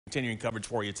Continuing coverage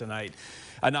for you tonight.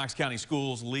 Knox County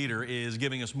Schools leader is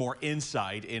giving us more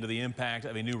insight into the impact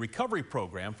of a new recovery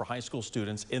program for high school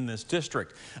students in this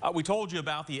district. We told you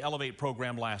about the Elevate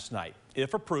program last night.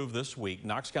 If approved this week,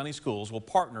 Knox County Schools will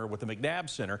partner with the McNabb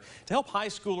Center to help high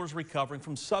schoolers recovering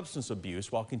from substance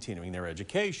abuse while continuing their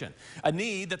education. A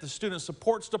need that the Student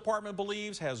Supports Department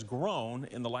believes has grown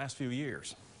in the last few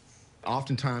years.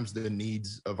 Oftentimes the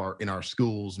needs in our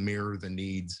schools mirror the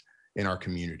needs in our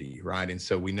community, right? And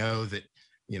so we know that,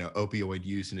 opioid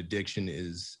use and addiction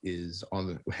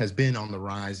has been on the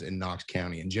rise in Knox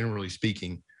County. And generally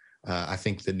speaking, I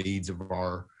think the needs of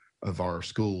our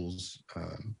schools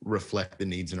reflect the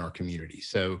needs in our community.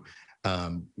 So,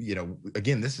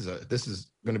 again, this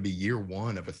is going to be year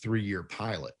one of a 3-year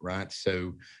pilot, right?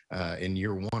 So, in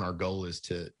year one, our goal is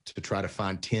to try to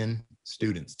find 10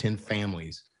 students, 10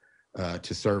 families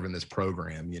to serve in this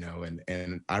program,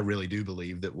 and I really do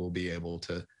believe that we'll be able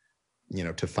to,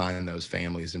 to find those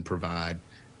families and provide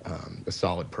a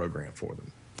solid program for them.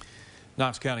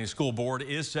 Knox County School Board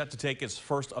is set to take its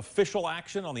first official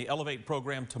action on the Elevate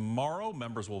program tomorrow.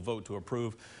 Members will vote to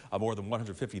approve a more than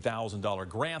 $150,000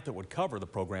 grant that would cover the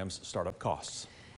program's startup costs.